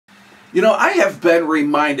You know, I have been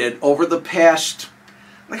reminded over the past,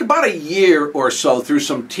 like about a year or so, through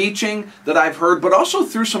some teaching that I've heard, but also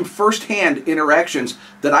through some firsthand interactions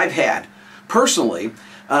that I've had personally,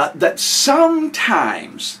 that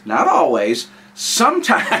sometimes, not always,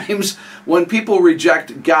 sometimes when people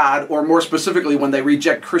reject God, or more specifically when they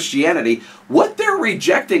reject Christianity, what they're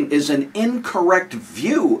rejecting is an incorrect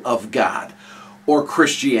view of God or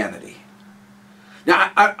Christianity.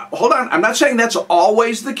 Now, hold on, I'm not saying that's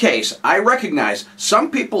always the case. I recognize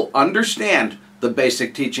some people understand the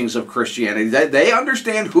basic teachings of Christianity. They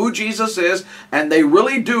understand who Jesus is, and they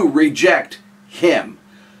really do reject Him.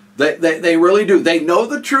 They really do. They know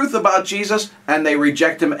the truth about Jesus, and they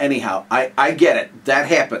reject Him anyhow. I get it. That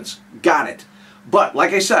happens. Got it. But,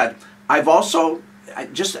 like I said,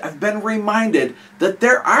 I've been reminded that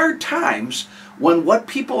there are times when what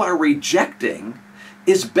people are rejecting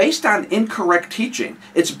is based on incorrect teaching.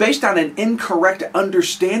 It's based on an incorrect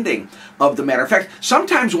understanding of the matter. In fact,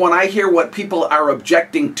 sometimes when I hear what people are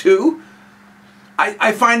objecting to,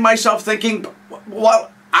 I find myself thinking,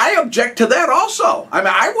 well, I object to that also. I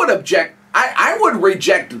mean, I would object, I would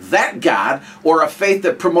reject that God or a faith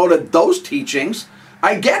that promoted those teachings.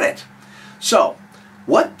 I get it. So,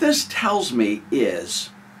 what this tells me is,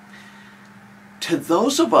 to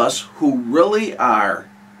those of us who really are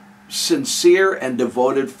sincere and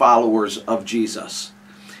devoted followers of Jesus,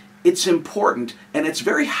 it's important and it's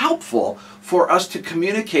very helpful for us to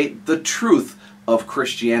communicate the truth of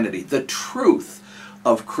Christianity. The truth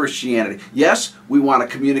of Christianity. Yes, we want to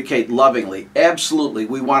communicate lovingly. Absolutely.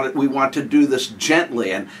 We want to do this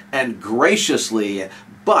gently and graciously,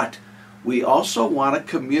 but we also want to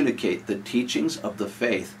communicate the teachings of the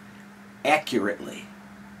faith accurately.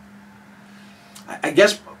 I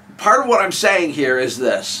guess part of what I'm saying here is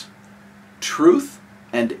this: truth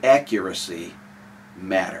and accuracy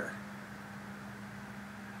matter.